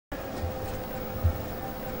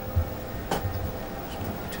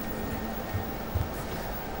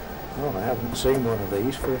Oh, I haven't seen one of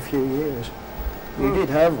these for a few years. We did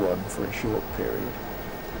have one for a short period,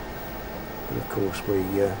 but of course we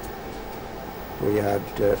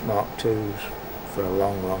had Mark IIs for a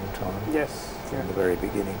long, long time. Yes. From the very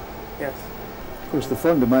beginning. Yes. Of course, the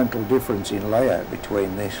fundamental difference in layout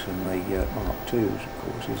between this and the Mark IIs, of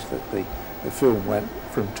course, is that the film went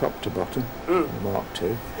from top to bottom in the Mark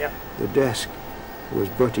II. Yeah. The desk was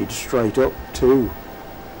butted straight up to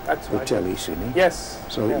the right. telecine. Yes.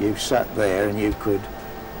 So that you sat there and you could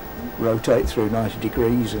rotate through 90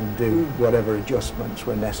 degrees and do whatever adjustments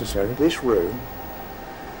were necessary. This room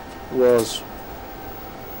was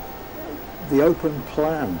the open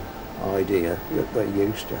plan idea that they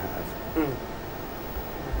used to have.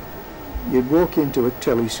 You'd walk into a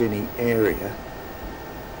telecine area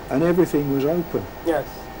and everything was open. Yes.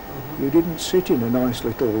 You didn't sit in a nice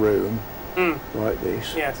little room like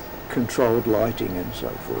this, controlled lighting and so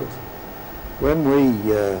forth. When we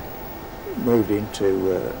moved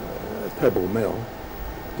into Pebble Mill,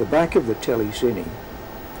 the back of the telecine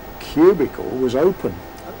cubicle was open.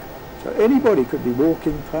 So anybody could be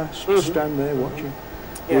walking past, stand there watching.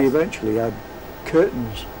 We eventually had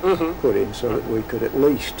curtains put in so that we could at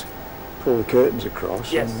least pull the curtains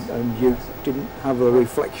across and you didn't have a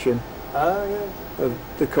reflection of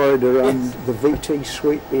the corridor and the VT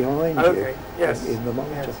suite behind you in the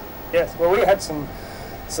monitor. Yes, well, we had some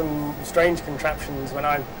strange contraptions when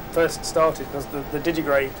I first started, because the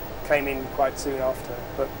digigrade came in quite soon after,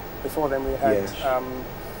 but before then we had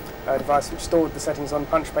a device which stored the settings on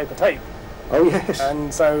punch paper tape. Oh yes.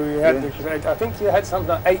 And so you had, I think you had something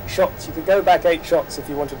like 8 shots. You could go back 8 shots if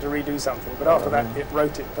you wanted to redo something, but after that it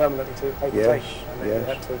wrote it permanently to paper tape, and then you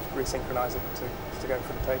had to resynchronize it to go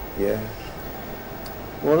for the tape. Yeah.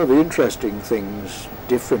 One of the interesting things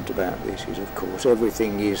different about this is, of course,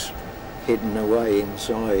 everything is hidden away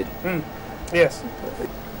inside. Yes.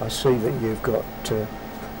 I see that you've got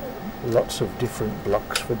lots of different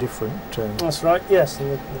blocks for different... That's right, yes,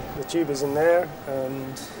 and the tube is in there,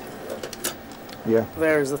 and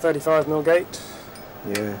there is the 35mm gate.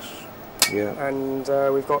 Yes, yeah. And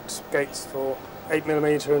we've got gates for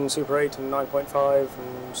 8mm and Super 8 and 9.5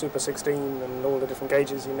 and Super 16 and all the different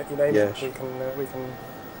gauges you name it. We can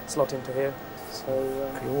slot into here. So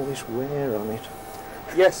look at all this wear on it.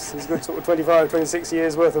 Yes, there's a good sort of 25, 26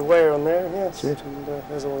 years worth of wear on there. Yes, that's it. And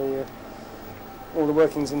there's all the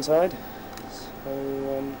workings inside.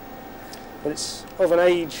 So, but it's of an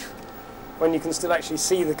age when you can still actually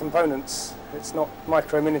see the components. It's not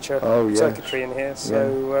micro-miniature circuitry in here,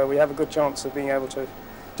 so we have a good chance of being able to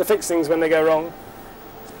fix things when they go wrong.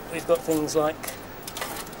 We've got things like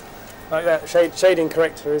that. Shading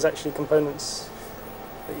corrector is actually components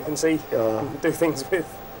that you can see and do things with.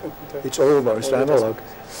 It's almost analogue.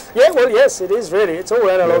 Yeah, well, yes, it is really. It's all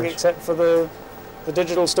analogue except for the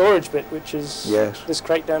digital storage bit, which is this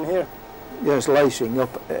crate down here. Yes, lacing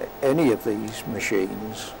up any of these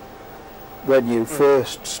machines, when you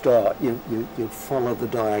first start, you follow the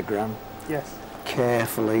diagram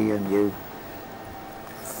carefully and you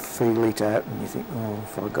feel it out and you think, oh,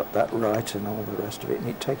 if I got that right and all the rest of it, and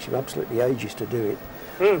it takes you absolutely ages to do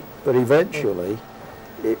it. But eventually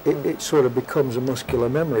it sort of becomes a muscular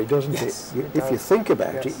memory, doesn't it? If you think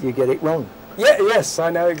about it, you get it wrong. Yeah, yes, I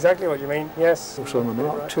know exactly what you mean, yes. Also on the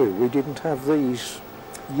Mark II, we didn't have these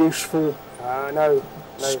useful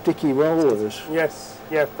sticky rollers. Yes,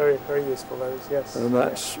 yeah, very, very useful those, yes. And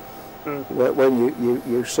that's when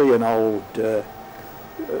you see an old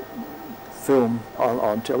film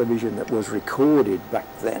on television that was recorded back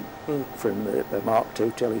then from the Mark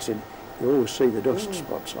II telecine, you always see the dust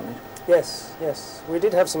spots on it. Yes, yes. We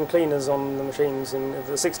did have some cleaners on the machines, in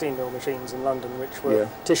the 16mm machines in London, which were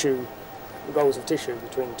tissue, rolls of tissue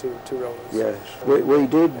between two rollers. Yes, we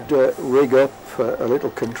did rig up a little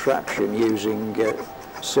contraption using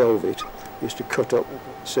Selvit. Used to cut up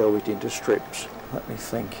Selvit into strips. Let me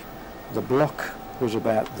think. The block was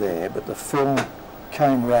about there, but the film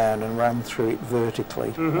came round and ran through it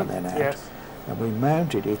vertically and then out. Yes. And we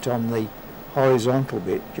mounted it on the horizontal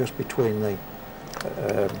bit just between the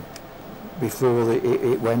before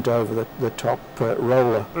it went over the top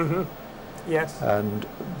roller. Yes. And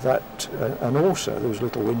that, and also there was a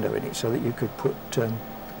little window in it so that you could put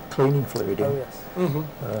cleaning fluid in.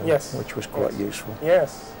 Oh yes. Which was quite useful.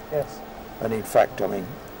 Yes, yes. And in fact, I mean,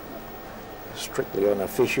 strictly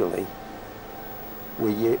unofficially,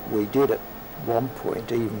 we did at one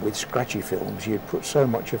point, even with scratchy films, you'd put so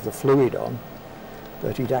much of the fluid on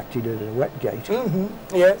that it acted as a wet gate.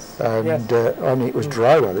 Yes. And I mean, it was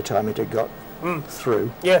dry by the time it had got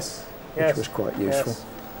through. Yes. Which was quite useful. Yes.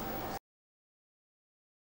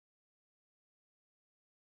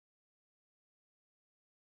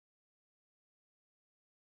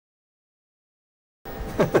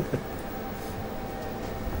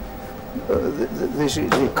 This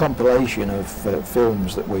is a compilation of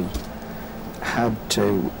films that we had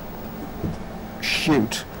to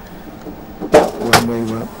shoot when we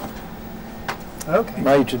were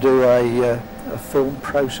made to do a film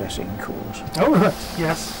processing course. Oh, right.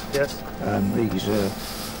 Yes, yes. And these are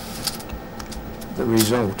the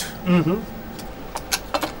result. Mm-hmm.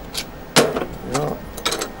 Yeah.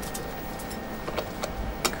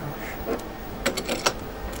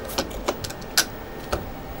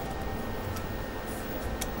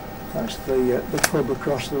 That's the pub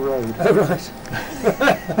across the road. Oh, right.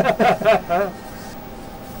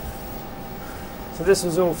 So this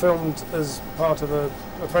was all filmed as part of a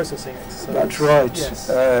processing exercise? That's right. Yes.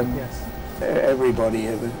 Yes. Everybody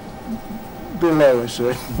below a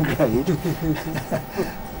certain grade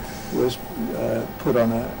was put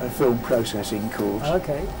on a film processing course.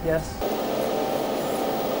 Okay, yes.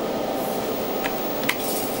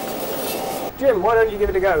 Jim, why don't you give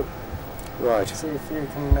it a go? Right. See if you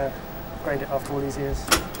can grade it after all these years.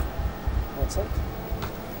 That's it.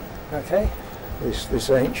 Okay. This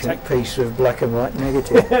ancient piece of black and white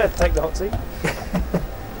negative. Take the hot seat.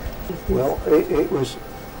 Well, it was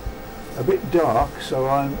a bit dark, so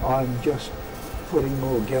I'm just putting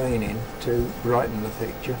more gain in to brighten the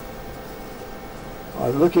picture.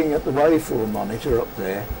 I'm looking at the waveform monitor up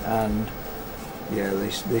there, and yeah,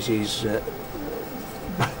 this is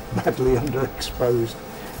badly underexposed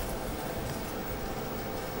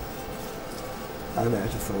and out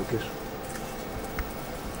of focus.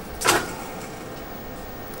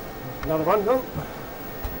 Another one gone?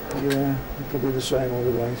 Yeah, it'll be the same all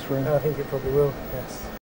the way through. I think it probably will, yes.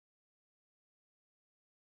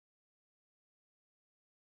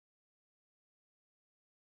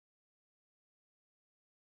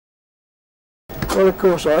 Well, of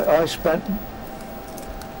course, I spent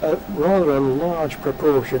a rather large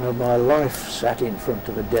proportion of my life sat in front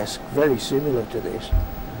of a desk very similar to this.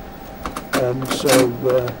 And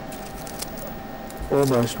so,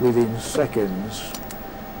 almost within seconds,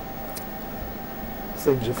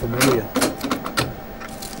 things are familiar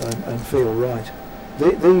and feel right.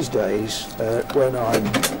 These days, when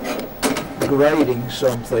I'm grading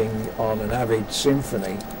something on an Avid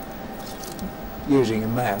Symphony using a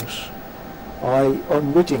mouse, I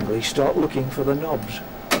unwittingly start looking for the knobs,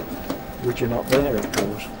 which are not there, of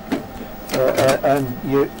course. And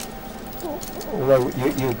although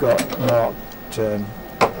you've got marked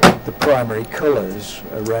the primary colours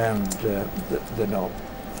around the knob,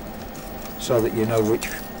 so that you know which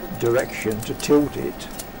direction to tilt it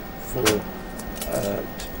for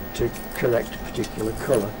to correct a particular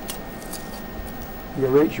colour, you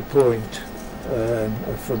reach a point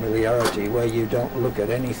of familiarity where you don't look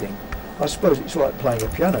at anything. I suppose it's like playing a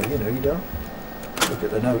piano, you know, you don't look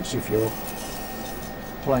at the notes if you're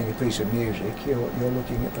playing a piece of music, you're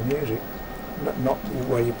looking at the music, not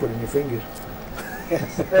where you're putting your fingers.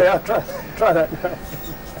 Yes, yeah, try that.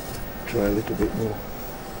 Try a little bit more.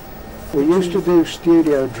 We used to do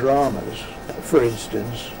studio dramas, for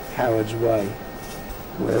instance, Howard's Way,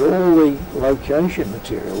 where all the location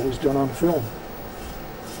material was done on film.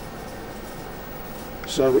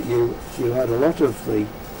 So that you had a lot of the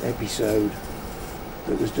episode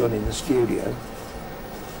that was done in the studio,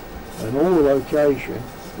 and all the location,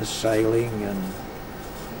 the sailing and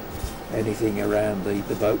anything around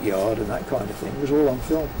the boatyard and that kind of thing, was all on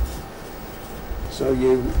film. So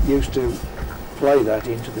you used to play that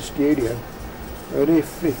into the studio, and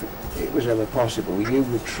if it was ever possible, you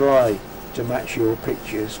would try to match your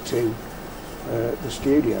pictures to the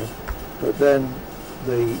studio, but then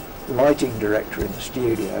the lighting director in the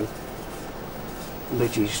studio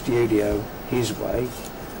lit his studio his way,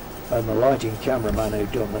 and the lighting cameraman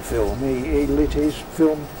who'd done the film, he lit his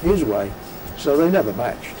film his way, so they never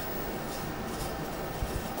matched.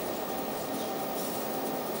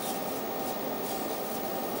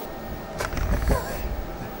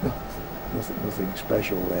 Nothing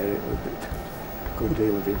special there. It would be a good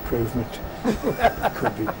deal of improvement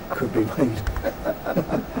could be made.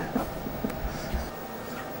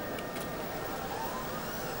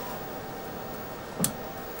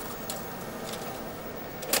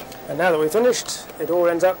 And now that we've finished, it all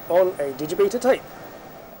ends up on a digibeta tape.